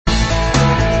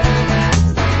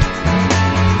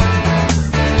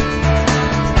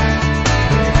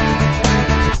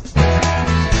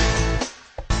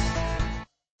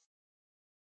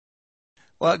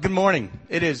Well, good morning.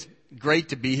 It is great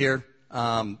to be here.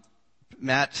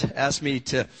 Matt asked me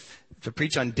to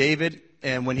preach on David,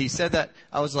 and when he said that,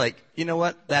 I was like, you know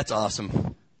what? That's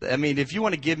awesome. I mean, if you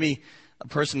want to give me a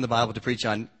person in the Bible to preach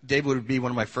on, David would be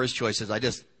one of my first choices. I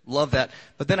just love that.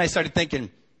 But then I started thinking,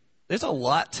 there's a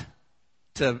lot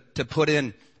to put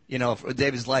in, for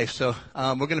David's life. So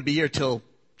we're going to be here till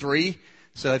 3.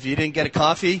 So if you didn't get a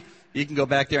coffee, you can go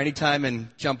back there anytime and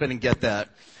jump in and get that.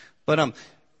 But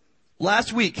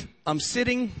last week, I'm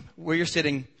sitting where you're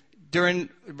sitting in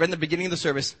the beginning of the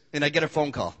service, and I get a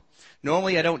phone call.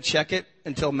 Normally, I don't check it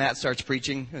until Matt starts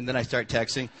preaching, and then I start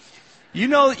texting. You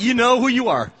know who you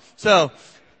are. So,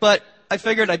 but I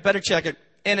figured I'd better check it,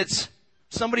 and it's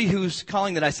somebody who's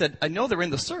calling that I said, I know they're in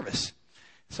the service.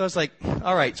 So I was like,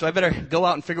 all right, so I better go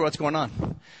out and figure out what's going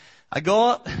on. I go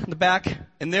out in the back,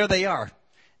 and there they are.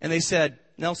 And they said,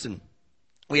 Nelson,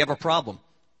 we have a problem.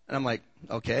 And I'm like,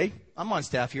 okay, I'm on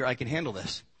staff here. I can handle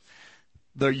this.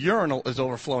 The urinal is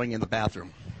overflowing in the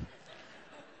bathroom.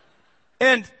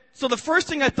 And so the first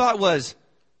thing I thought was,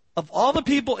 of all the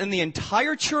people in the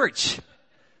entire church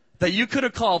that you could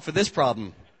have called for this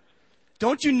problem,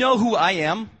 don't you know who I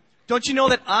am? Don't you know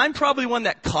that I'm probably one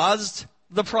that caused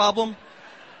the problem?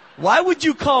 Why would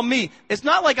you call me? It's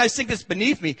not like I think it's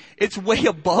beneath me. It's way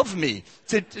above me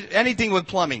to anything with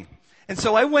plumbing. And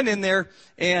so I went in there,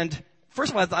 and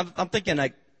first of all, I'm thinking,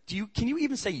 like, can you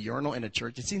even say urinal in a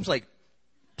church? It seems like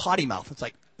potty mouth. It's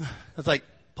like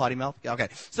potty mouth. Yeah, okay.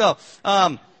 So,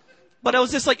 but I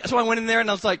was just like, so I went in there and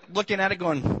I was like looking at it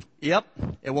going, yep,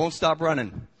 it won't stop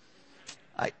running.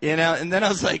 And then I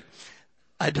was like,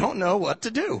 I don't know what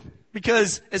to do,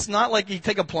 because it's not like you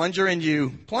take a plunger and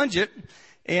you plunge it.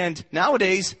 And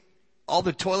nowadays, all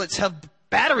the toilets have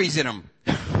batteries in them.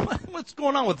 What's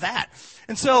going on with that?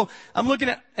 And so I'm looking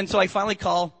at, and so I finally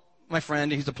call my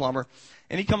friend, he's a plumber,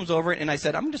 and he comes over, and I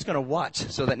said, I'm just going to watch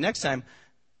so that next time,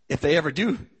 if they ever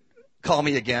do call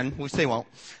me again, which they won't,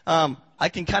 I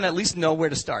can kind of at least know where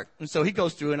to start. And so he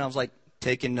goes through, and I was like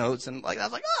taking notes, and I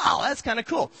was like, oh, that's kind of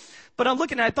cool. But I'm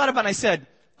looking, and I thought about it, and I said,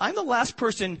 I'm the last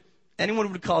person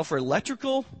anyone would call for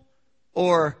electrical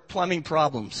or plumbing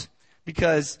problems,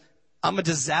 because I'm a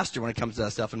disaster when it comes to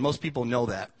that stuff, and most people know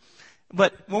that.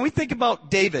 But when we think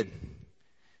about David,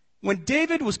 when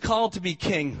David was called to be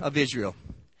king of Israel,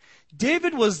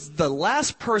 David was the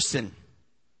last person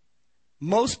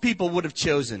most people would have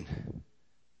chosen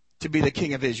to be the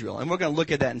king of Israel. And we're going to look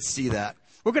at that and see that.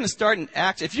 We're going to start in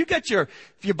Acts. If you got your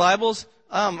Bibles,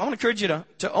 I want to encourage you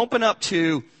to open up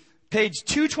to page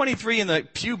 223 in the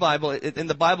Pew Bible, in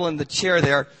the Bible in the chair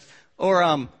there.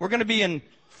 Or we're going to be in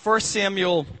 1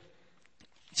 Samuel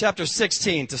chapter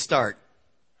 16 to start.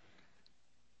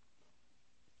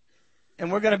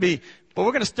 And we're going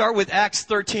to start with Acts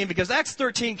 13, because Acts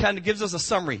 13 kind of gives us a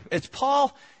summary. It's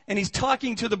Paul, and he's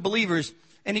talking to the believers,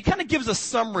 and he kind of gives a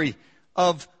summary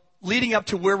of leading up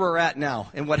to where we're at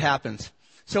now and what happens.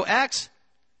 So Acts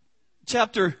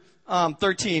chapter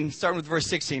 13, starting with verse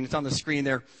 16, it's on the screen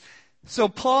there. So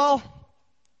Paul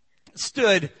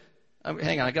stood,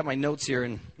 hang on, I got my notes here,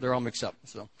 and they're all mixed up.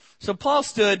 So Paul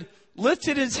stood,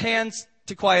 lifted his hands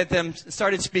to quiet them,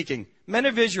 started speaking. Men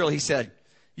of Israel, he said,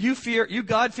 you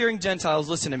God-fearing Gentiles,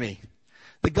 listen to me.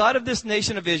 The God of this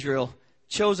nation of Israel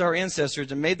chose our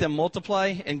ancestors and made them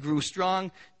multiply and grew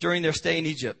strong during their stay in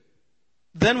Egypt.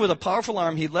 Then with a powerful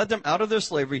arm, he led them out of their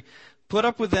slavery, put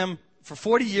up with them for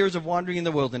 40 years of wandering in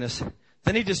the wilderness.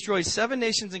 Then he destroyed 7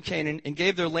 nations in Canaan and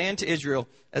gave their land to Israel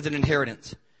as an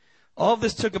inheritance. All of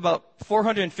this took about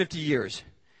 450 years.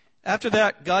 After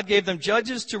that, God gave them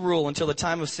judges to rule until the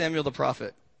time of Samuel the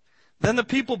prophet. Then the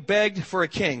people begged for a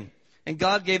king, and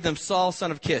God gave them Saul, son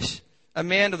of Kish, a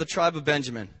man of the tribe of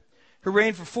Benjamin, who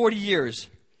reigned for 40 years.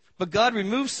 But God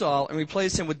removed Saul and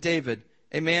replaced him with David,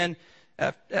 a man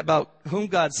about whom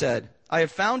God said, I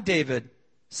have found David,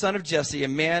 son of Jesse, a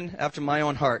man after my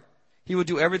own heart. He will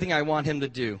do everything I want him to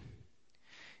do.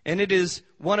 And it is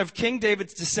one of King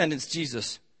David's descendants,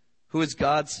 Jesus, who is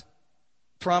God's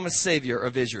promised Savior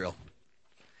of Israel.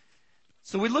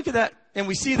 So we look at that, and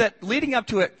we see that leading up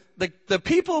to it, the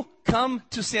people come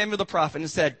to Samuel the prophet and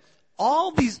said,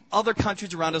 all these other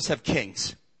countries around us have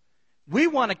kings. We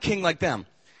want a king like them.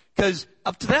 Because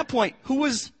up to that point, who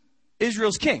was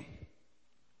Israel's king?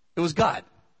 It was God.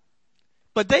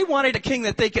 But they wanted a king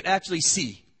that they could actually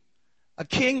see. A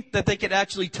king that they could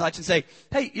actually touch and say,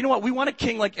 hey, you know what? We want a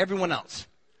king like everyone else.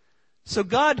 So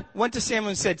God went to Samuel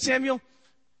and said, Samuel,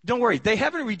 don't worry. They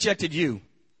haven't rejected you.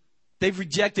 They've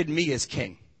rejected me as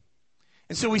king.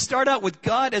 And so we start out with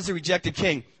God as a rejected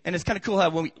king. And it's kind of cool how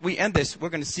when we end this, we're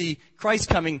going to see Christ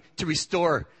coming to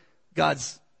restore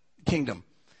God's kingdom.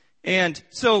 And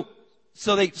so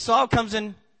Saul comes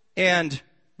in and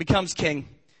becomes king.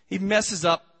 He messes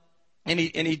up, and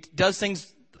he does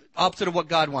things opposite of what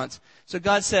God wants. So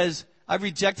God says, I've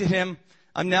rejected him.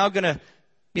 I'm now going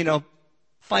to,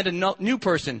 find a new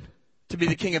person to be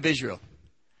the king of Israel.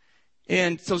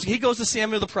 And so he goes to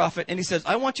Samuel the prophet, and he says,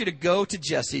 I want you to go to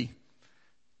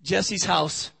Jesse's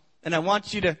house, and I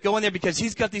want you to go in there because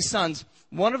he's got these sons.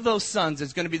 One of those sons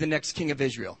is going to be the next king of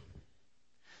Israel.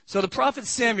 So the prophet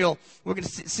Samuel, we're going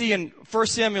to see in 1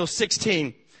 Samuel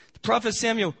 16, the prophet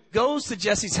Samuel goes to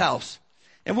Jesse's house.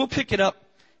 And we'll pick it up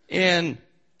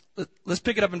let's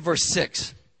pick it up in verse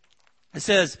 6. It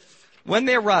says, when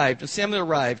Samuel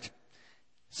arrived,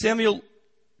 Samuel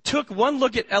took one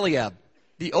look at Eliab,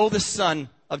 the oldest son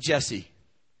of Jesse.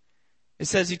 It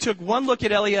says he took one look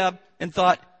at Eliab and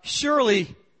thought,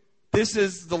 surely this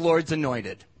is the Lord's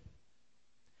anointed.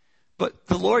 But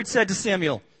the Lord said to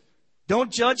Samuel,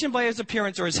 don't judge him by his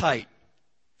appearance or his height,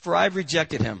 for I've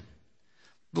rejected him.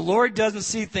 The Lord doesn't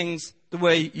see things the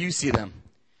way you see them.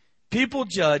 People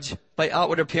judge by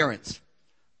outward appearance,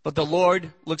 but the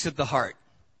Lord looks at the heart.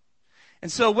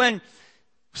 And so when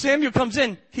Samuel comes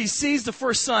in, he sees the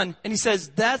first son, and he says,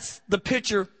 that's the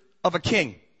picture of a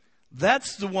king.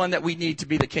 That's the one that we need to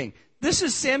be the king. This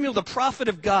is Samuel, the prophet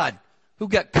of God, who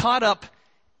got caught up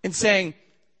in saying,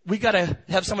 we got to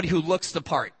have somebody who looks the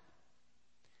part.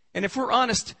 And if we're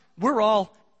honest, we're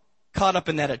all caught up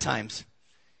in that at times.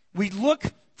 We look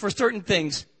for certain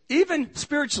things, even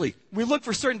spiritually. We look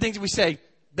for certain things and we say,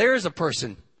 there's a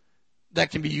person that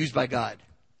can be used by God.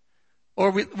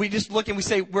 Or we just look and we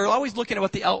say, we're always looking at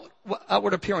what the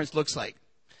outward appearance looks like.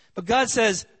 But God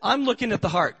says, I'm looking at the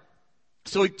heart.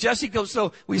 So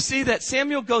we see that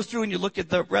Samuel goes through, and you look at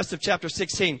the rest of chapter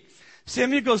 16.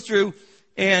 Samuel goes through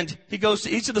and he goes to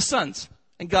each of the sons.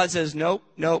 And God says, nope,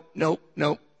 nope, nope,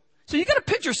 nope. So you got to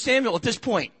picture Samuel at this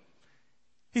point.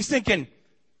 He's thinking,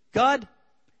 God,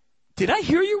 did I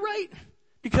hear you right?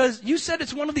 Because you said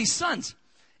it's one of these sons.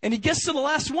 And he gets to the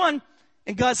last one,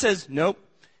 and God says, nope.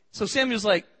 So Samuel's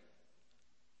like,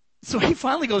 so he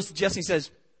finally goes to Jesse and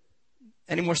says,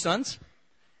 any more sons?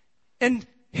 And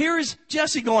here is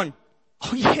Jesse going,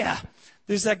 oh yeah,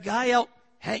 there's that guy out,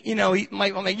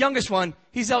 my youngest one,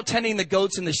 he's out tending the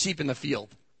goats and the sheep in the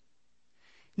field.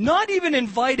 Not even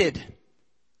invited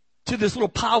to this little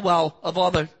powwow of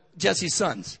all the Jesse's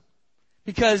sons.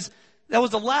 Because that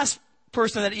was the last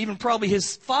person that even probably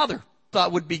his father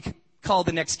thought would be called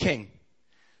the next king.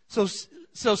 So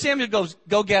Samuel goes,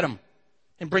 go get him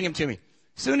and bring him to me.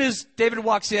 As soon as David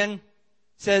walks in,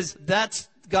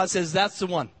 God says, that's the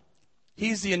one.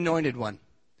 He's the anointed one.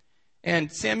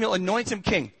 And Samuel anoints him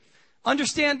king.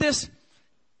 Understand this.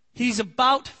 He's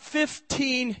about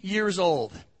 15 years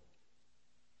old.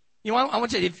 I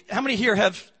want you to, how many here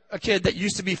have a kid that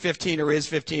used to be 15 or is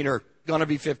 15 or going to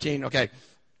be 15? Okay.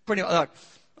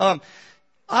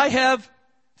 I have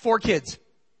 4 kids.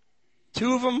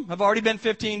 2 of them have already been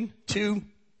 15. 2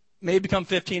 may become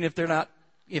 15 if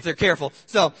they're careful.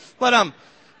 So,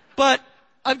 but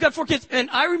I've got 4 kids, and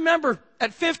I remember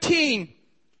at 15,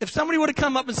 if somebody would have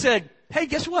come up and said, hey,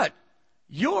 guess what?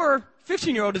 Your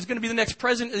 15-year-old is going to be the next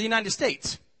president of the United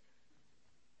States.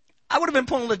 I would have been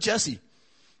pulling at Jesse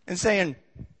and saying,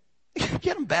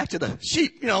 get him back to the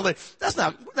sheep. That's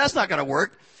not going to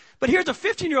work. But here's a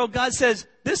 15-year-old. God says,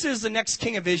 this is the next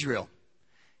king of Israel,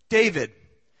 David.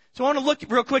 So I want to look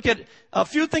real quick at a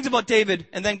few things about David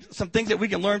and then some things that we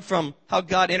can learn from how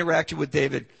God interacted with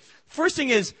David. First thing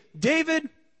is, David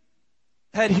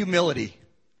had humility.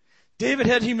 David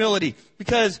had humility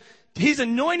because he's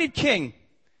anointed king.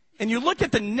 And you look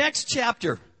at the next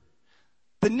chapter,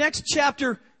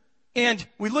 and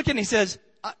we look at it and he says,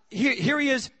 here he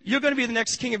is, you're going to be the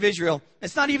next king of Israel.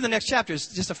 It's not even the next chapter,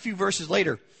 it's just a few verses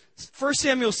later. 1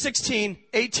 Samuel 16,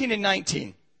 18, and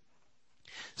 19.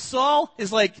 Saul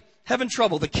is like having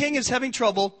trouble. The king is having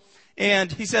trouble,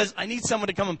 and he says, I need someone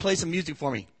to come and play some music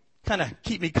for me, kind of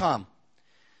keep me calm.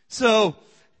 So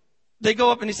they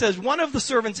go up, and he says, one of the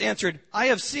servants answered, I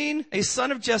have seen a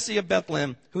son of Jesse of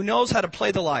Bethlehem who knows how to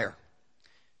play the lyre.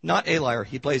 Not a lyre,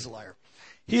 he plays the lyre.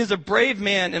 He is a brave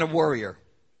man and a warrior.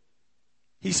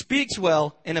 He speaks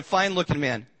well and a fine-looking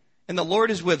man, and the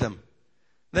Lord is with him.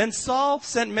 Then Saul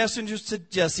sent messengers to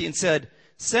Jesse and said,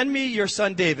 send me your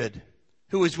son David,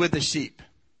 who is with the sheep.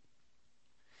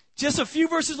 Just a few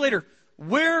verses later,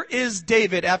 where is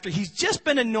David after he's just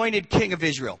been anointed king of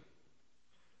Israel?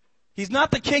 He's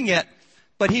not the king yet,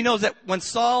 but he knows that when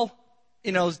Saul,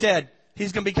 is dead,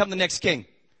 he's going to become the next king.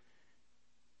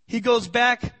 He goes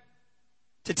back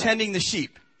to tending the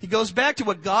sheep. He goes back to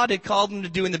what God had called him to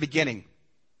do in the beginning.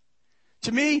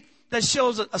 To me, that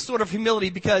shows a sort of humility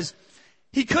because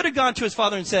he could have gone to his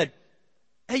father and said,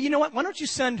 hey, you know what? Why don't you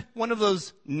send one of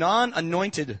those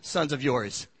non-anointed sons of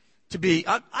yours to be,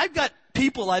 I've got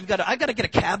people, I've got to get a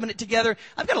cabinet together.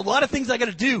 I've got a lot of things I got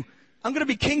to do. I'm going to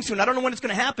be king soon. I don't know when it's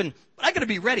going to happen, but I got to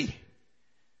be ready.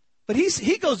 But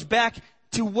he goes back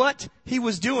to what he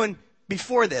was doing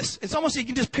before this. It's almost, you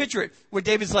can just picture it, where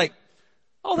David's like,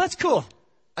 oh, that's cool.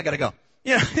 I got to go.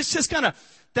 You know, it's just kind of,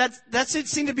 that's it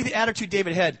seemed to be the attitude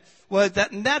David had, was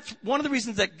that, and that's one of the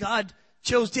reasons that God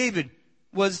chose David,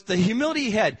 was the humility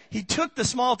he had. He took the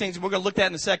small things, and we're going to look at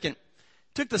in a second,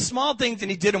 took the small things and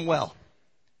he did them well.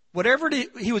 Whatever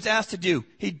he was asked to do,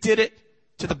 he did it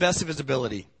to the best of his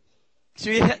ability. So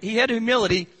he had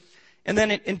humility, and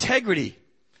then integrity.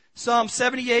 Psalm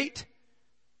 78,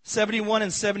 71,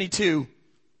 and 72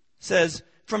 says,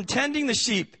 from tending the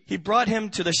sheep, he brought him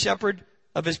to the shepherd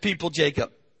of his people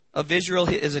Jacob, of Israel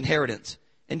his inheritance.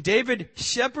 And David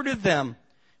shepherded them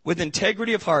with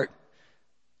integrity of heart.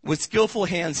 With skillful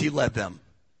hands he led them.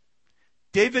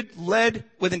 David led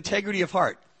with integrity of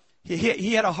heart.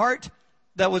 He had a heart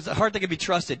that was a heart that could be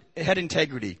trusted. It had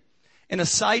integrity. And a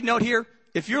side note here,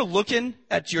 if you're looking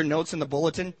at your notes in the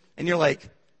bulletin and you're like,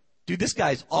 dude, this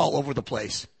guy's all over the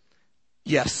place.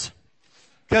 Yes.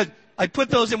 Because I put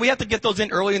those in. We have to get those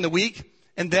in early in the week.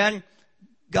 And then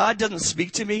God doesn't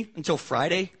speak to me until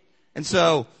Friday. And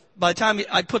so by the time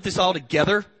I put this all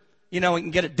together, you know, and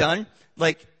can get it done,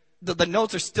 like the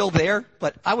notes are still there.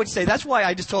 But I would say that's why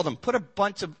I just told them,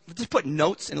 just put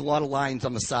notes in a lot of lines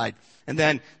on the side. And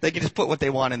then they can just put what they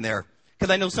want in there.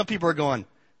 Because I know some people are going,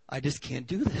 I just can't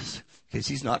do this because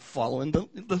he's not following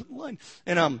the line.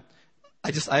 And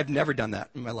I have never done that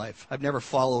in my life. I've never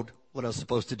followed what I was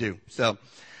supposed to do. So,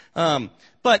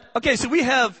 but okay, so we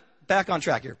have back on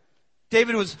track here.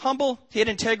 David was humble. He had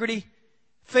integrity,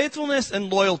 faithfulness,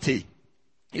 and loyalty.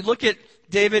 You look at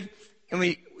David, and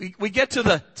we get to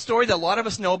the story that a lot of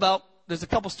us know about. There's a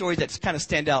couple stories that kind of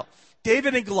stand out.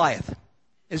 David and Goliath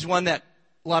is one that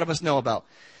a lot of us know about.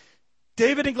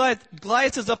 David and Goliath.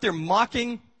 Goliath is up there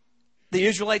mocking the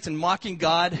Israelites and mocking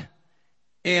God.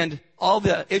 And all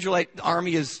the Israelite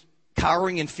army is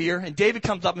cowering in fear. And David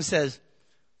comes up and says,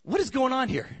 what is going on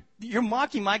here? You're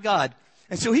mocking my God.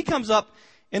 And so he comes up,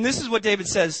 and this is what David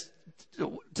says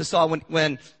to Saul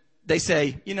when they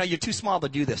say, you know, you're too small to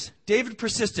do this. David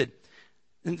persisted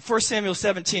in 1 Samuel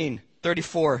 17,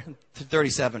 34 to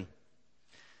 37.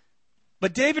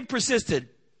 But David persisted.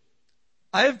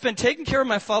 I have been taking care of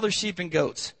my father's sheep and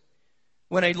goats.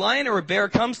 When a lion or a bear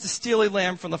comes to steal a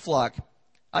lamb from the flock,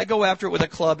 I go after it with a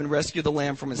club and rescue the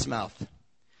lamb from its mouth.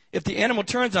 If the animal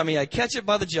turns on me, I catch it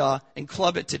by the jaw and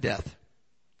club it to death.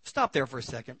 Stop there for a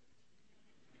second.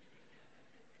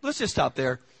 Let's just stop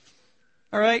there.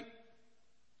 All right?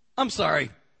 I'm sorry.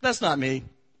 That's not me.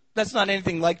 That's not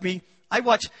anything like me.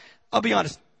 I'll be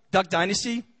honest, Duck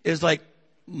Dynasty is like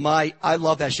I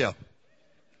love that show.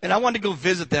 And I want to go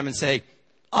visit them and say,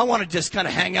 I want to just kind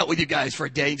of hang out with you guys for a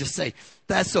day and just say,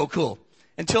 that's so cool.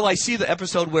 Until I see the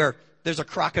episode where there's a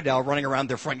crocodile running around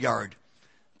their front yard.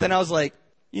 Then I was like,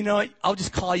 you know what? I'll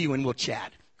just call you and we'll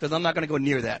chat because I'm not going to go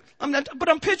near that. But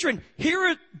I'm picturing, here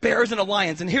are bears and a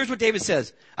lions, and here's what David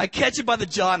says. I catch it by the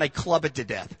jaw and I club it to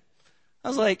death. I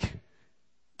was like,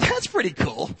 that's pretty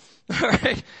cool. All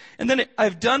right. And then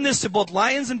I've done this to both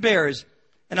lions and bears,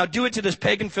 and I'll do it to this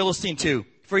pagan Philistine too,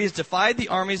 for he has defied the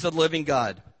armies of the living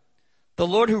God. The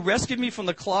Lord who rescued me from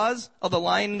the claws of the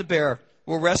lion and the bear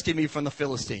will rescue me from the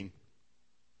Philistine.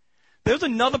 There's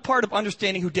another part of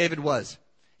understanding who David was.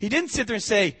 He didn't sit there and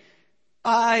say,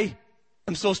 I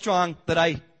am so strong that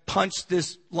I punched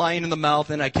this lion in the mouth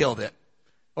and I killed it,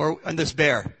 and this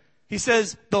bear. He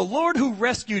says, the Lord who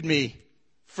rescued me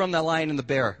from the lion and the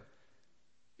bear,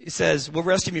 he says, will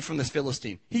rescue me from this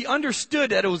Philistine. He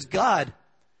understood that it was God.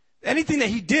 Anything that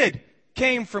he did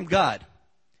came from God.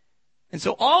 And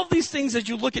so all of these things, as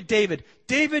you look at David,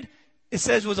 it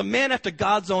says, was a man after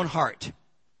God's own heart.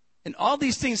 And all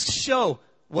these things show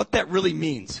what that really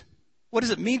means. What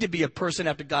does it mean to be a person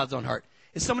after God's own heart?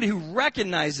 It's somebody who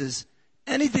recognizes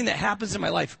anything that happens in my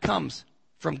life comes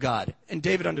from God. And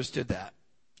David understood that.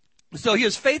 So he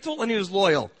was faithful and he was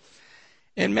loyal.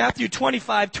 In Matthew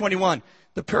 25:21,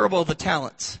 the parable of the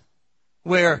talents,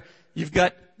 where you've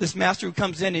got this master who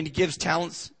comes in and he gives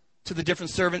talents to the different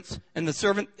servants. And the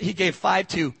servant he gave 5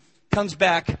 to comes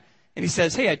back and he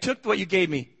says, hey, I took what you gave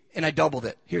me and I doubled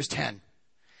it. Here's 10.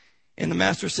 And the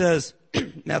master says,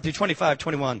 Matthew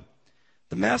 25:21,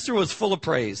 the master was full of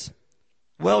praise.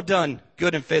 Well done,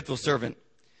 good and faithful servant.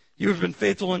 You have been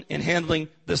faithful in handling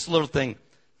this little thing.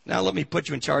 Now let me put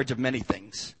you in charge of many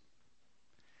things.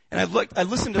 And I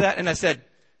listened to that and I said,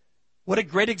 what a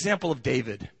great example of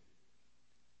David.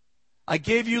 I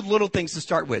gave you little things to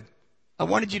start with. I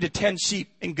wanted you to tend sheep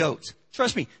and goats.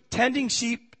 Trust me, tending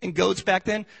sheep and goats back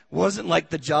then wasn't like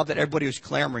the job that everybody was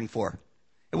clamoring for.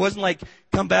 It wasn't like,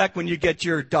 come back when you get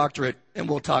your doctorate and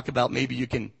we'll talk about maybe you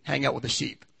can hang out with the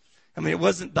sheep. I mean, it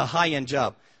wasn't the high-end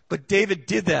job. But David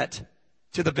did that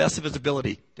to the best of his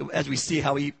ability, as we see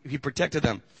how he protected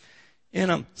them.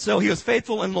 And so he was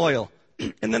faithful and loyal.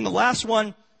 And then the last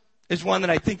one is one that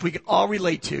I think we can all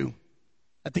relate to.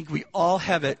 I think we all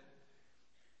have it.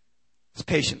 It's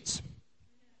patience.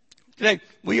 Today,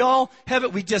 we all have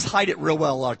it. We just hide it real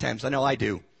well a lot of times. I know I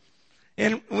do.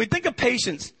 And when we think of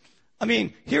patience, I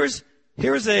mean, here's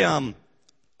a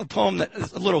poem,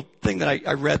 a little thing that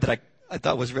I read that I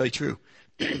thought was really true.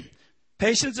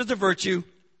 Patience is a virtue.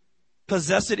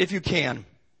 Possess it if you can.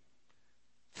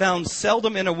 Found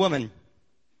seldom in a woman,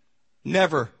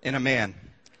 never in a man.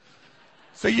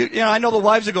 So you know, I know the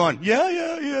wives are going,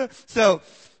 yeah. So,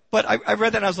 but I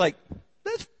read that and I was like,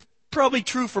 that's probably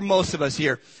true for most of us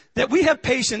here. That we have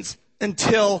patience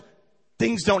until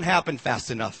things don't happen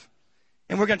fast enough.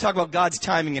 And we're going to talk about God's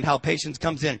timing and how patience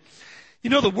comes in. You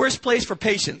know, the worst place for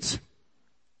patience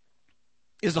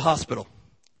is the hospital.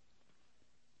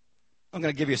 I'm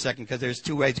going to give you a second because there's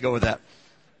two ways to go with that.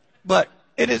 But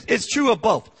it's true of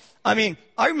both. I mean,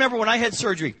 I remember when I had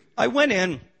surgery, I went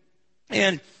in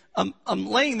and I'm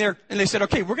laying there and they said,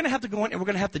 okay, we're going to have to go in and we're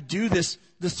going to have to do this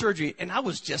surgery. And I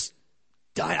was just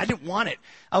dying. I didn't want it.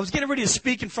 I was getting ready to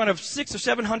speak in front of 600 or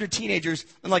 700 teenagers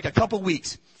in like a couple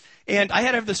weeks. And I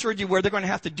had to have the surgery where they're going to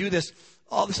have to do this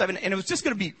all this time. And it was just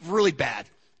going to be really bad.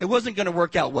 It wasn't going to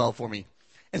work out well for me.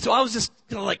 And so I was just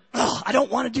like, oh, I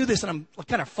don't want to do this. And I'm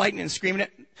kind of fighting and screaming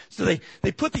it. So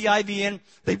they put the IV in.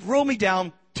 They roll me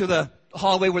down to the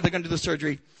hallway where they're going to do the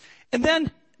surgery. And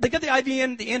then they got the IV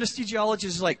in. The anesthesiologist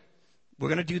is like, we're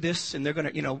going to do this. And they're going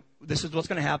to, you know, this is what's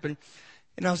going to happen.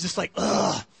 And I was just like,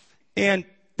 ugh. And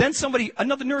then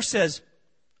another nurse says,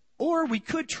 or we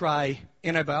could try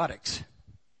antibiotics.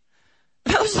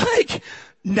 And I was like,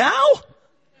 now?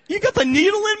 You got the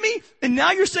needle in me, and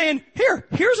now you're saying,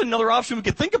 here's another option we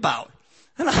could think about.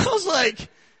 And I was like,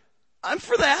 I'm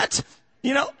for that.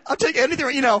 You know, I'll take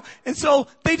anything, you know. And so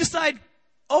they decide,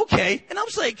 okay. And I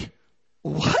was like,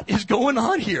 what is going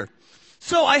on here?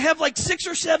 So I have like 6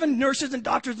 or 7 nurses and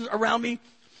doctors around me,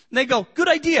 and they go, good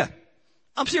idea.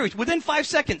 I'm serious. Within 5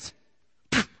 seconds,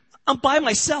 I'm by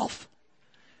myself.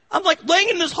 I'm like laying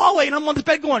in this hallway, and I'm on the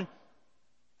bed going,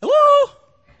 hello?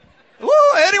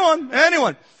 Hello?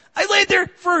 Anyone? I laid there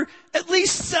for at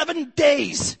least 7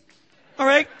 days. All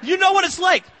right? You know what it's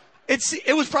like.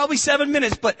 It was probably 7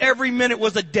 minutes, but every minute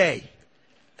was a day.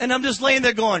 And I'm just laying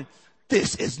there going,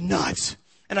 this is nuts.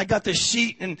 And I got this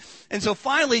sheet. And so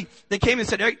finally, they came and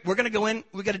said, hey, we're going to go in.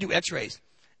 We got to do x-rays.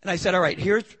 And I said, all right,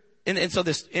 and so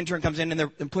this intern comes in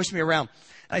and pushed me around.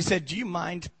 And I said, do you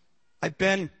mind? I've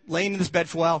been laying in this bed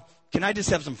for a while. Can I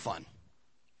just have some fun?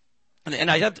 And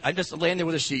I just laying there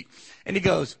with a sheet. And he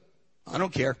goes, I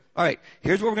don't care. All right,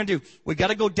 here's what we're going to do. We got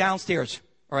to go downstairs.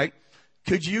 All right.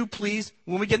 Could you please,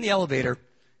 when we get in the elevator,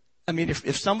 I mean,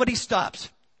 if somebody stops,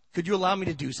 could you allow me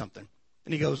to do something?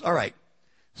 And he goes, all right.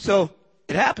 So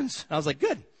it happens. And I was like,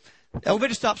 good. The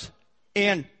elevator stops.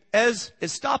 And as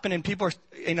it's stopping and people are,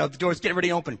 you know, the door's getting ready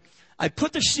to open, I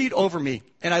put the sheet over me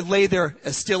and I lay there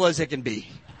as still as it can be.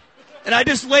 And I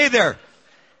just lay there.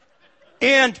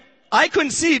 And I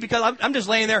couldn't see because I'm just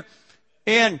laying there.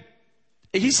 And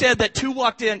he said that 3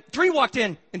 walked in,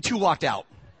 and 2 walked out.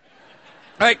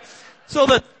 All right. So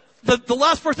the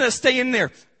last person to stay in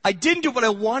there, I didn't do what I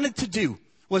wanted to do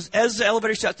was as the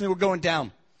elevator shuts and we were going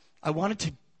down, I wanted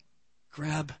to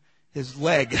grab his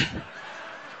leg.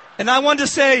 And I wanted to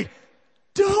say,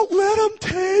 don't let him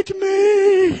take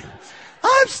me.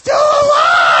 I'm still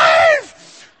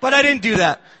alive. But I didn't do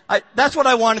that. That's what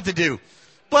I wanted to do.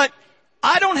 But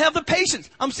I don't have the patience.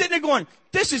 I'm sitting there going,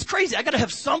 this is crazy. I got to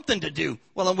have something to do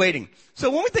while I'm waiting. So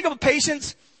when we think of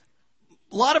patience,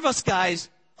 a lot of us guys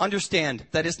understand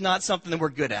that it's not something that we're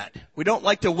good at. We don't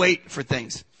like to wait for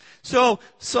things.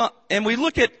 And we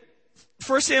look at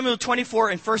 1 Samuel 24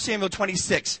 and 1 Samuel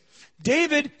 26.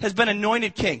 David has been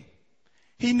anointed king.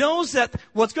 He knows that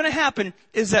what's going to happen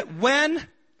is that when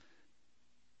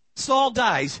Saul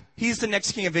dies, he's the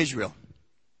next king of Israel.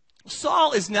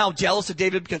 Saul is now jealous of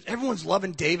David because everyone's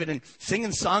loving David and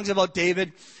singing songs about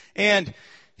David. And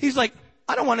he's like,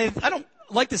 I don't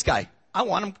like this guy. I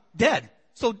want him dead.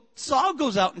 So Saul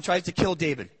goes out and tries to kill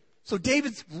David. So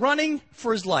David's running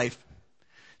for his life.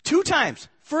 2 times,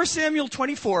 1 Samuel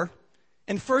 24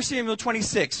 and 1 Samuel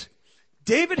 26,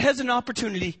 David has an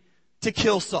opportunity to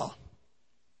kill Saul.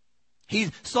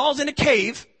 Saul's in a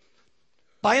cave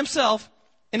by himself,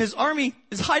 and his army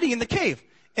is hiding in the cave.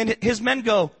 And his men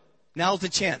go, now's the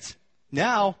chance.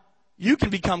 Now you can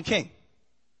become king.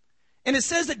 And it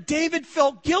says that David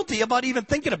felt guilty about even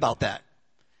thinking about that.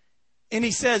 And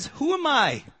he says, who am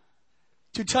I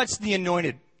to touch the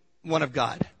anointed one of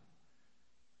God?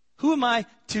 Who am I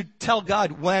to tell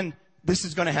God when this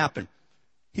is going to happen?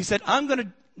 He said, I'm going to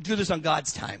do this on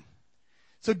God's time.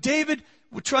 So David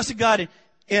trusted God,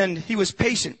 and he was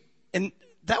patient. And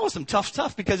that was some tough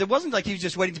stuff, because it wasn't like he was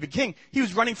just waiting to be king. He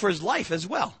was running for his life as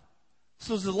well.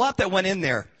 So there's a lot that went in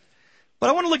there. But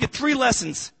I want to look at 3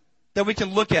 lessons that we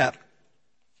can look at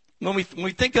when we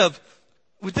think of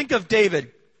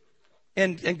David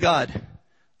and God.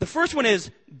 The first one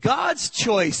is God's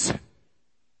choice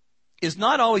is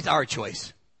not always our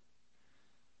choice.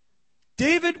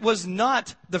 David was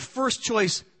not the first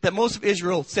choice that most of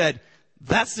Israel said,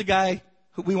 that's the guy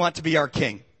who we want to be our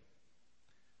king.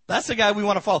 That's the guy we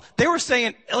want to follow. They were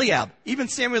saying Eliab. Even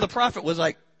Samuel the prophet was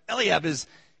like, Eliab is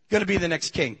going to be the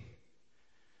next king.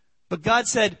 But God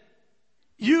said,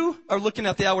 you are looking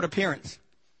at the outward appearance.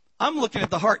 I'm looking at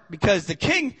the heart, because the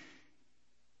king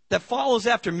that follows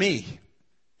after me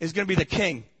is going to be the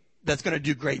king that's going to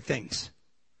do great things.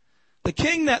 The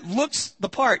king that looks the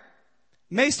part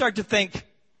may start to think,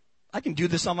 I can do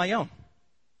this on my own.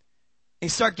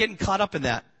 And start getting caught up in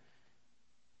that.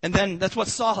 And then that's what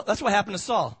happened to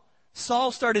Saul.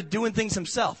 Saul started doing things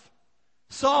himself.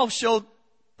 Saul showed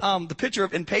the picture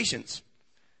of impatience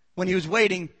when he was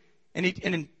waiting,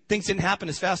 and things didn't happen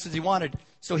as fast as he wanted.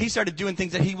 So he started doing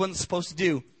things that he wasn't supposed to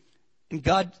do. And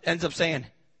God ends up saying,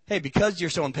 hey, because you're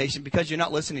so impatient, because you're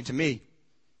not listening to me,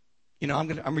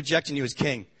 I'm rejecting you as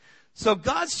king. So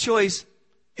God's choice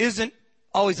isn't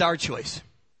always our choice.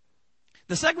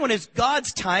 The second one is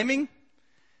God's timing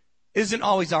isn't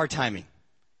always our timing.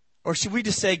 Or should we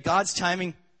just say God's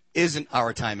timing isn't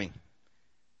our timing?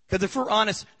 Because if we're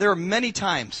honest, there are many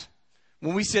times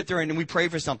when we sit there and we pray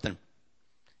for something,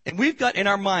 and we've got in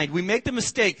our mind, we make the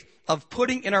mistake of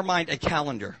putting in our mind a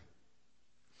calendar.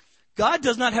 God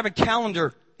does not have a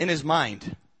calendar in his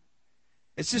mind.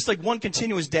 It's just like one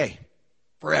continuous day,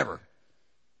 forever.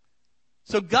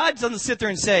 So God doesn't sit there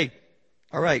and say,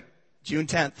 all right, June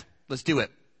 10th, let's do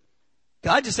it.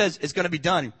 God just says it's going to be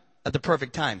done at the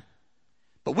perfect time.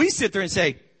 But we sit there and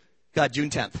say, God, June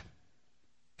 10th.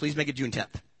 Please make it June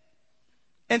 10th.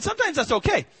 And sometimes that's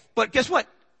okay. But guess what?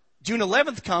 June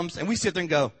 11th comes, and we sit there and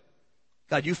go,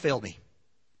 God, you failed me.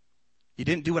 You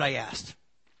didn't do what I asked.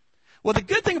 Well, the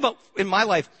good thing about in my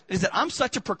life is that I'm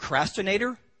such a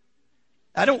procrastinator.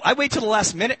 I wait till the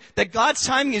last minute. That God's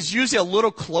timing is usually a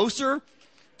little closer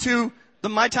to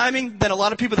my timing than a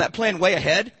lot of people that plan way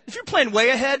ahead. If you're planning way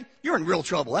ahead, you're in real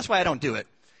trouble. That's why I don't do it.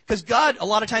 Because God a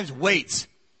lot of times waits.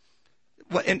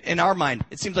 In our mind,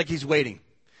 it seems like he's waiting.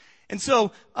 And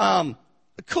so, I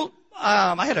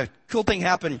had a cool thing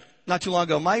happen not too long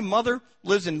ago. My mother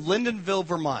lives in Lyndonville,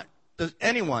 Vermont. Does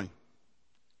anyone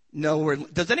know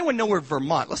where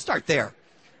Vermont? Let's start there.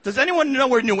 Does anyone know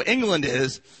where New England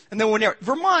is? And then when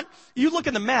Vermont, you look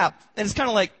at the map, and it's kind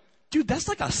of like, dude, that's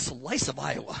like a slice of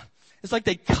Iowa. It's like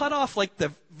they cut off like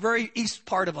the very east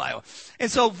part of Iowa. And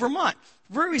so Vermont,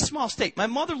 very small state. My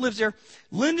mother lives there,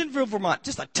 Lyndonville, Vermont,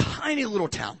 just a tiny little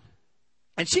town.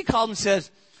 And she called and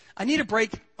says, I need a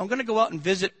break. I'm going to go out and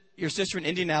visit your sister in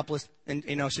Indianapolis. And,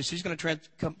 so she's going to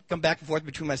come back and forth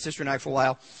between my sister and I for a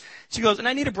while. She goes, and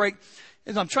I need a break.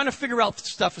 And I'm trying to figure out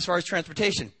stuff as far as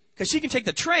transportation. Because she can take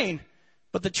the train,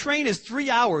 but the train is 3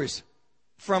 hours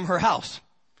from her house.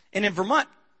 And in Vermont,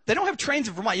 they don't have trains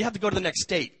in Vermont. You have to go to the next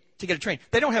state to get a train.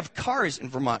 They don't have cars in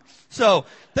Vermont. So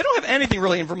they don't have anything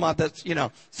really in Vermont that's,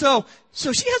 So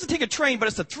she has to take a train, but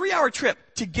it's a 3-hour trip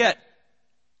to get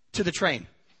to the train.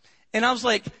 And I was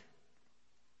like,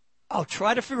 I'll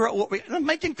try to figure out and I'm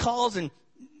making calls, and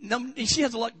she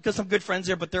has got some good friends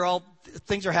there, but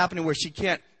things are happening where she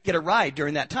can't get a ride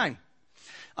during that time.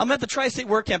 I'm at the Tri-State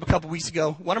Work Camp a couple weeks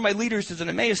ago. One of my leaders is an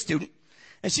Emmaus student,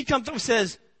 and she comes up and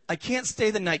says, I can't stay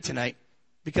the night tonight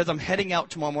because I'm heading out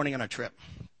tomorrow morning on a trip.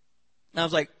 And I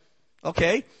was like,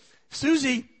 okay.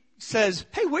 Susie says,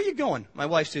 hey, where are you going? My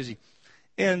wife, Susie.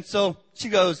 And so she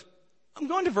goes, I'm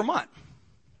going to Vermont.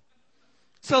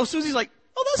 So Susie's like,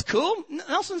 oh, that's cool.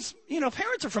 Nelson's,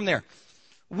 parents are from there.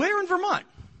 Where in Vermont?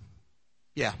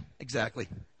 Yeah, exactly.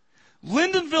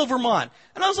 Lyndonville, Vermont.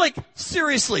 And I was like,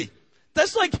 seriously,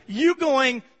 that's like you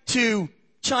going to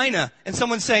China and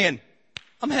someone saying,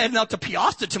 I'm heading out to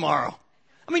Piasta tomorrow.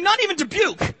 I mean, not even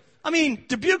Dubuque.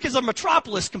 Dubuque is a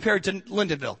metropolis compared to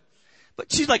Lyndonville.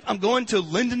 But she's like, I'm going to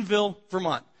Lyndonville,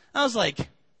 Vermont. I was like,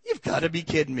 you've got to be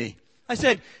kidding me. I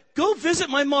said, go visit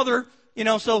my mother.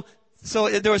 So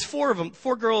there was 4 of them,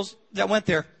 4 girls that went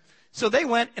there. So they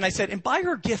went, and I said, and buy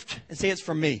her a gift and say it's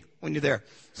from me when you're there.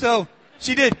 So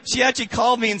she did. She actually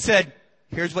called me and said,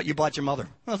 here's what you bought your mother.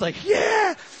 I was like,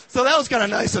 yeah. So that was kind of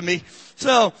nice of me.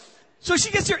 So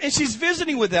she gets here and she's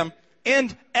visiting with them.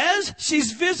 And as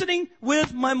she's visiting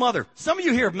with my mother, some of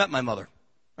you here have met my mother.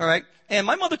 All right. And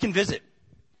my mother can visit.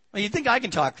 Well, you think I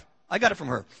can talk. I got it from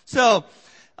her. So,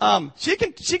 she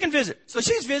can visit. So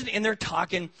she's visiting and they're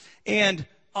talking. And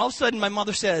all of a sudden my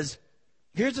mother says,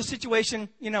 here's the situation.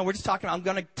 We're just talking. I'm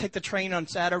going to take the train on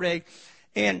Saturday.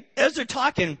 And as they're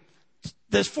talking,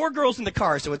 there's 4 girls in the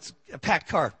car. So it's a packed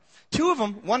car. 2 of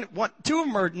them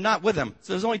are not with them.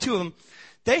 So there's only 2 of them.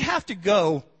 They have to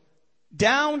go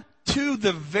down to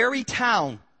the very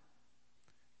town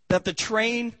that the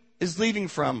train is leaving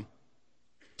from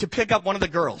to pick up one of the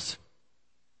girls.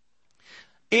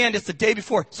 And it's the day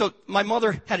before. So my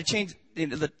mother had to change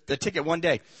the ticket one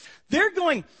day.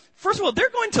 First of all, they're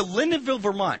going to Lyndonville,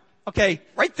 Vermont. Okay,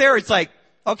 right there it's like,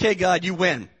 okay, God, you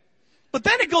win. But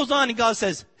then it goes on and God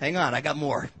says, hang on, I got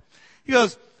more. He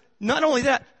goes, not only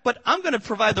that, but I'm going to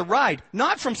provide the ride,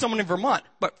 not from someone in Vermont,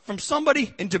 but from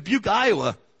somebody in Dubuque,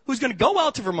 Iowa, who's going to go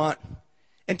out to Vermont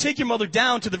and take your mother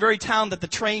down to the very town that the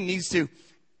train needs to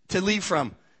leave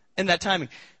from in that timing.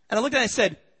 And I looked at it and I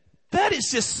said, that is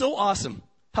just so awesome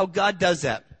how God does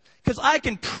that. Because I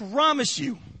can promise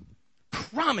you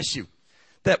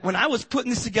that when I was putting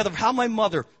this together, how my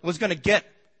mother was going to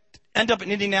end up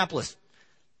in Indianapolis,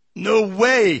 no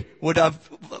way would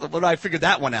I figure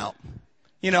that one out.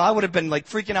 I would have been like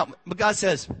freaking out. But God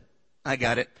says, I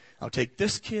got it. I'll take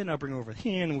this kid and I'll bring her over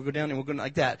here and we'll go down and we'll go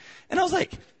like that. And I was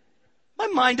like, my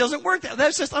mind doesn't work. I'm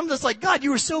just like, God,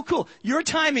 you were so cool. Your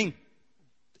timing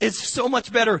is so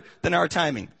much better than our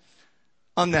timing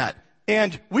on that.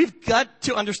 And we've got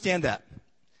to understand that.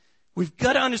 We've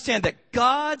got to understand that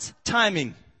God's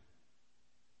timing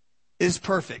is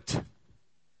perfect.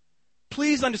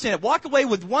 Please understand it. Walk away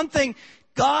with one thing.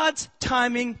 God's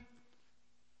timing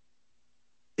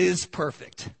is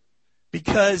perfect.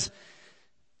 Because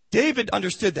David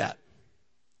understood that.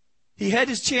 He had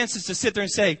his chances to sit there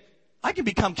and say, I can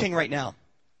become king right now.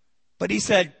 But he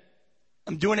said,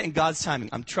 I'm doing it in God's timing.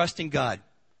 I'm trusting God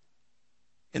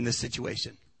in this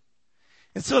situation.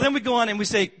 And so then we go on and we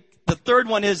say, the third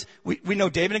one is, we know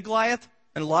David and Goliath,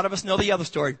 and a lot of us know the other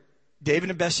story, David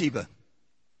and Bathsheba.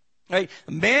 Right?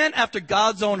 A man after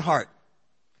God's own heart.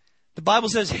 The Bible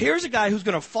says, here's a guy who's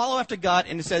going to follow after God,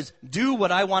 and it says, do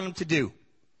what I want him to do.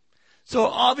 So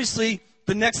obviously,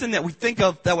 the next thing that we think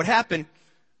of that would happen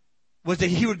was that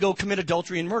he would go commit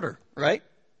adultery and murder, right?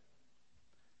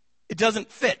 It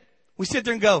doesn't fit. We sit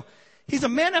there and go, he's a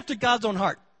man after God's own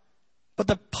heart. But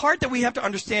the part that we have to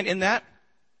understand in that,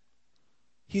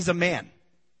 he's a man.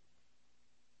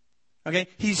 Okay?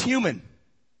 He's human.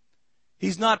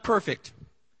 He's not perfect.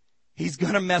 He's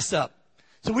going to mess up.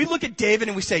 So we look at David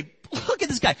and we say, look at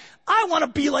this guy. I want to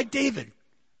be like David.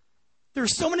 There are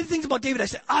so many things about David. I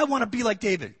say, I want to be like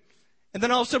David. And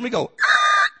then all of a sudden we go,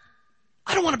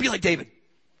 I don't want to be like David.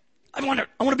 I want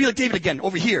to be like David again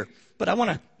over here. But I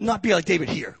want to not be like David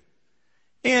here.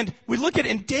 And we look at it,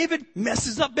 and David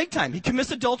messes up big time. He commits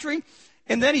adultery,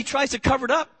 and then he tries to cover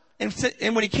it up. And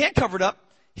when he can't cover it up,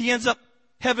 he ends up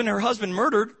having her husband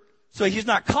murdered, so he's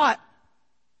not caught.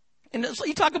 And so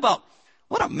you talk about,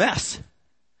 what a mess.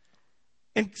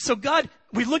 And so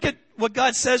we look at what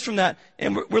God says from that,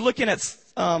 and we're looking at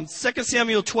 2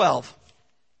 Samuel 12,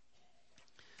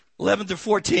 11 through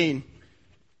 14.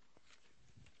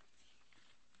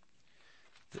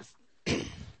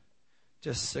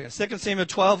 Just a second. 2 Samuel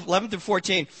 12, 11 through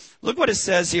 14. Look what it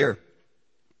says here.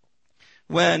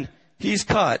 When he's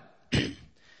caught, it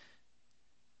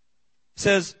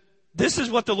says, this is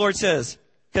what the Lord says.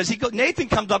 Because Nathan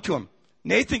comes up to him.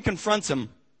 Nathan confronts him.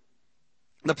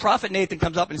 The prophet Nathan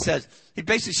comes up and says, he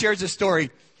basically shares this story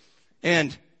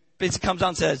and basically comes out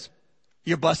and says,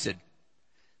 you're busted.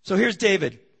 So here's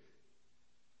David.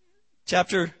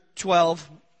 Chapter 12,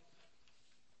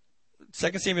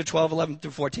 2 Samuel 12, 11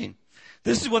 through 14.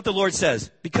 This is what the Lord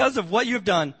says. Because of what you have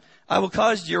done, I will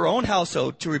cause your own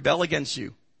household to rebel against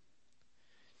you.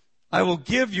 I will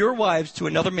give your wives to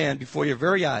another man before your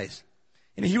very eyes,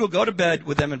 and he will go to bed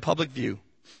with them in public view.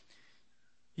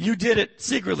 You did it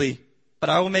secretly,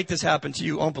 but I will make this happen to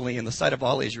you openly in the sight of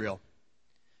all Israel.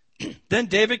 Then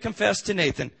David confessed to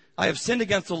Nathan, I have sinned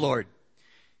against the Lord.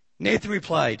 Nathan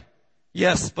replied,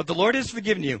 yes, but the Lord has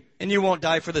forgiven you, and you won't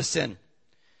die for this sin.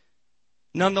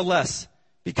 Nonetheless,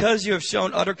 because you have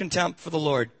shown utter contempt for the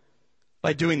Lord,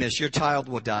 by doing this, your child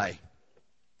will die.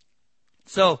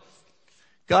 So,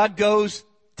 God goes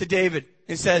to David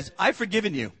and says, I've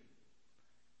forgiven you,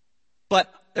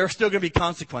 but there are still going to be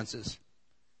consequences.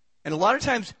 And a lot of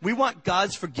times, we want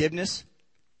God's forgiveness,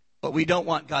 but we don't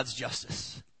want God's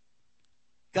justice.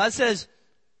 God says,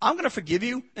 I'm going to forgive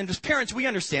you. And as parents, we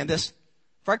understand this.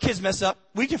 If our kids mess up,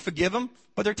 we can forgive them.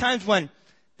 But there are times when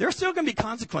there are still going to be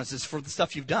consequences for the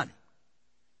stuff you've done.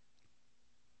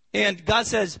 And God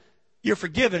says, you're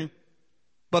forgiven,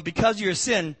 but because of your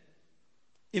sin,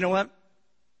 you know what?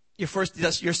 Your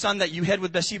son that you had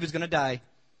with Bathsheba is going to die.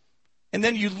 And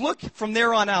then you look from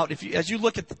there on out, as you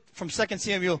look at from 2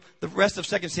 Samuel, the rest of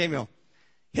 2 Samuel,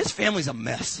 his family's a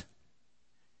mess.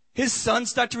 His sons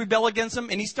start to rebel against him,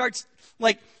 and he starts,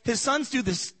 his sons do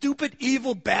the stupid,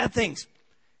 evil, bad things.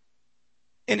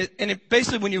 And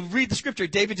basically, when you read the scripture,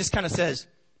 David just kind of says,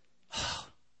 oh,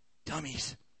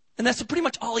 dummies. And that's pretty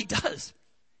much all he does.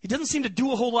 He doesn't seem to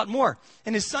do a whole lot more.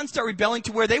 And his sons start rebelling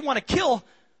to where they want to kill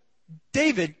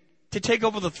David to take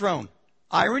over the throne.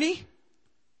 Irony?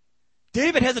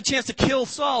 David has a chance to kill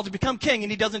Saul to become king,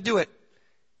 and he doesn't do it.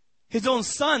 His own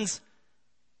sons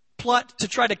plot to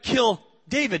try to kill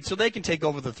David so they can take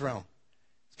over the throne.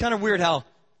 It's kind of weird how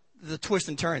the twists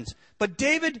and turns. But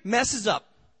David messes up,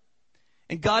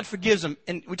 and God forgives him.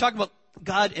 And we talk about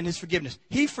God and his forgiveness.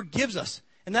 He forgives us.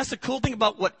 And that's the cool thing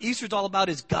about what Easter is all about,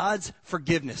 is God's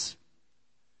forgiveness.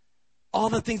 All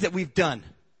the things that we've done.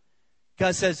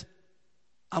 God says,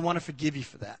 I want to forgive you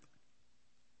for that.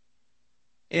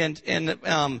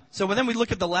 So then we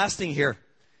look at the last thing here.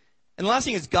 And the last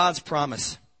thing is God's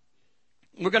promise.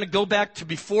 We're going to go back to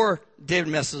before David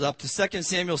messes up, to 2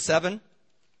 Samuel 7,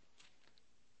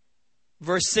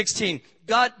 verse 16.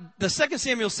 The 2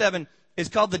 Samuel 7 is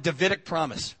called the Davidic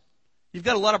promise. You've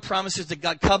got a lot of promises that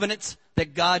God, covenants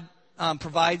that God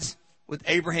provides with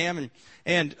Abraham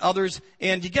and others.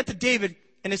 And you get to David,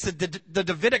 and it's the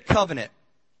Davidic covenant,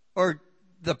 or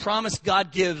the promise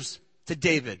God gives to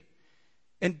David.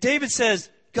 And David says,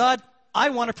 God,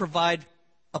 I want to provide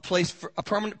a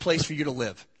permanent place for you to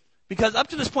live. Because up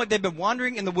to this point, they've been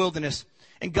wandering in the wilderness,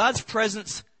 and God's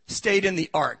presence stayed in the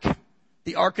Ark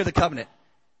of the Covenant.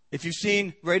 If you've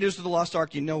seen Raiders of the Lost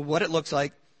Ark, you know what it looks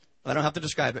like. I don't have to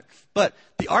describe it. But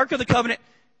the Ark of the Covenant,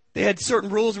 they had certain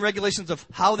rules and regulations of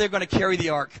how they're going to carry the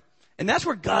Ark. And that's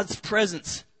where God's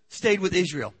presence stayed with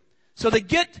Israel. So they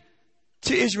get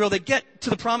to Israel, they get to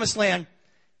the Promised Land,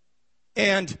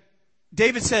 and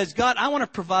David says, God, I want to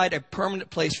provide a permanent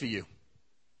place for you.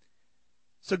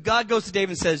 So God goes to David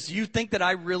and says, you think that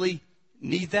I really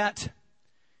need that?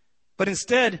 But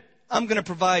instead, I'm going to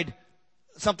provide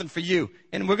something for you.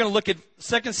 And we're going to look at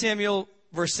 2 Samuel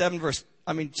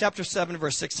chapter 7,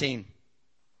 verse 16.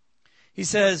 He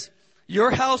says,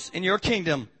 your house and your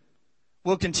kingdom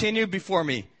will continue before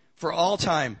me for all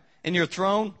time, and your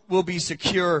throne will be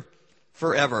secure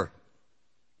forever.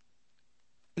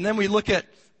 And then we look at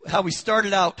how we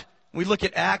started out. We look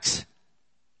at Acts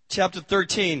chapter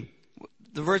 13,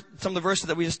 some of the verses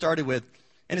that we just started with.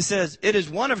 And it says, it is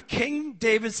one of King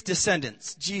David's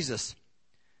descendants, Jesus,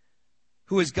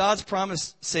 who is God's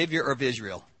promised Savior of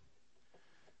Israel.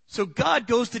 So God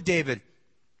goes to David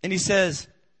and he says,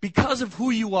 because of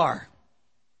who you are,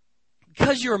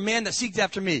 because you're a man that seeks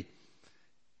after me,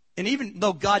 and even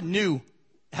though God knew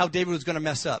how David was going to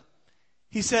mess up,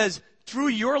 he says, through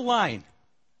your line,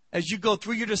 as you go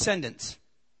through your descendants,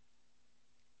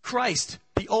 Christ,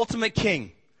 the ultimate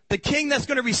king, the king that's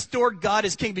going to restore God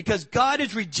as king, because God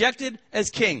is rejected as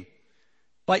king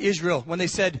by Israel when they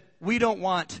said, we don't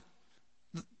want,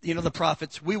 the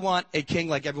prophets. We want a king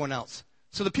like everyone else.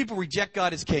 So the people reject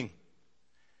God as king.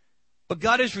 But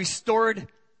God is restored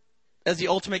as the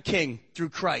ultimate king through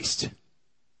Christ,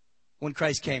 when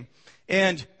Christ came.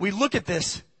 And we look at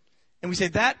this and we say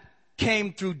that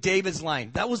came through David's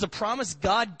line. That was the promise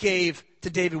God gave to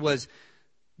David, was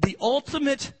the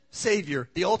ultimate Savior,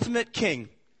 the ultimate king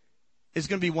is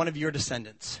going to be one of your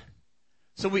descendants.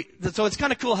 So it's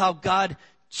kind of cool how God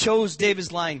chose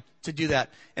David's line to do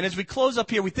that. And as we close up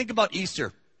here, we think about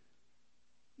Easter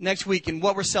next week and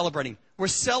what we're celebrating. We're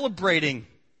celebrating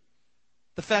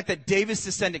the fact that David's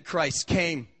descendant Christ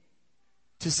came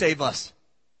to save us,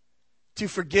 to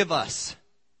forgive us,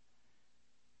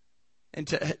 and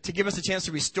to give us a chance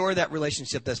to restore that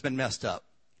relationship that's been messed up.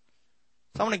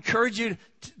 So I want to encourage you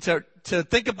to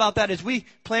think about that as we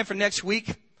plan for next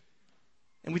week,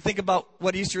 and we think about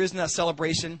what Easter is in that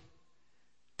celebration.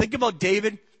 Think about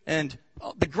David and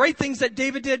the great things that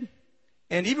David did,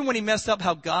 and even when he messed up,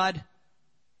 how God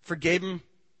forgave him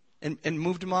and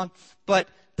moved him on. But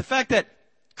the fact that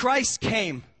Christ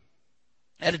came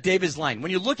out of David's line.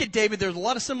 When you look at David, there's a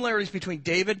lot of similarities between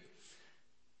David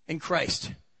and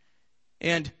Christ.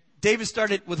 And David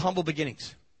started with humble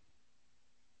beginnings.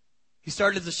 He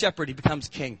started as a shepherd. He becomes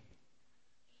king.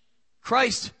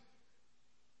 Christ,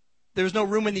 there was no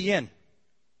room in the inn.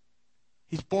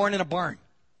 He's born in a barn,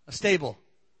 a stable.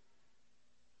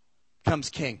 comes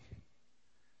king.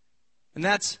 And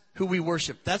that's who we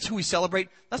worship. That's who we celebrate.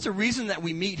 That's the reason that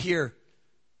we meet here,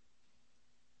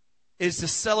 is to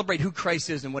celebrate who Christ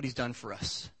is and what he's done for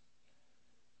us.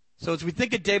 So as we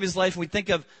think of David's life and we think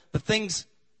of the things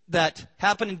that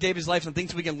happened in David's life and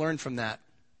things we can learn from that,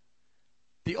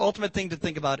 the ultimate thing to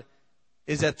think about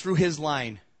is that through his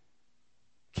line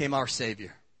came our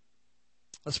Savior.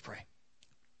 Let's pray.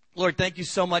 Lord, thank you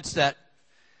so much that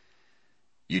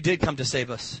you did come to save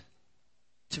us,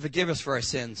 to forgive us for our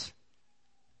sins.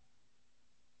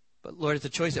 But Lord, it's a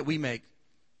choice that we make.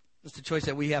 It's a choice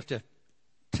that we have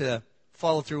to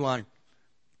follow through on.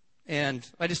 And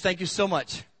I just thank you so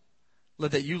much,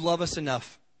 Lord, that you love us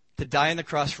enough to die on the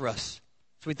cross for us.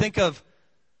 So we think of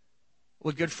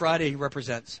what Good Friday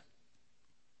represents,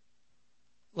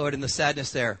 Lord, and the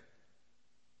sadness there.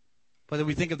 But then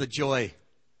we think of the joy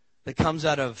that comes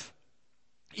out of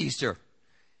Easter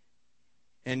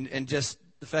and just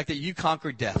the fact that you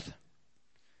conquered death.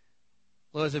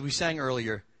 Lord, as we sang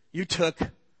earlier, you took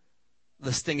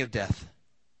the sting of death.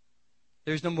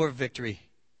 There's no more victory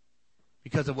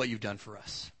because of what you've done for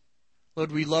us.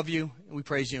 Lord, we love you and we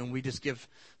praise you, and we just give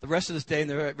the rest of this day and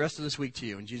the rest of this week to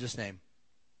you. In Jesus' name,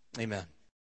 amen.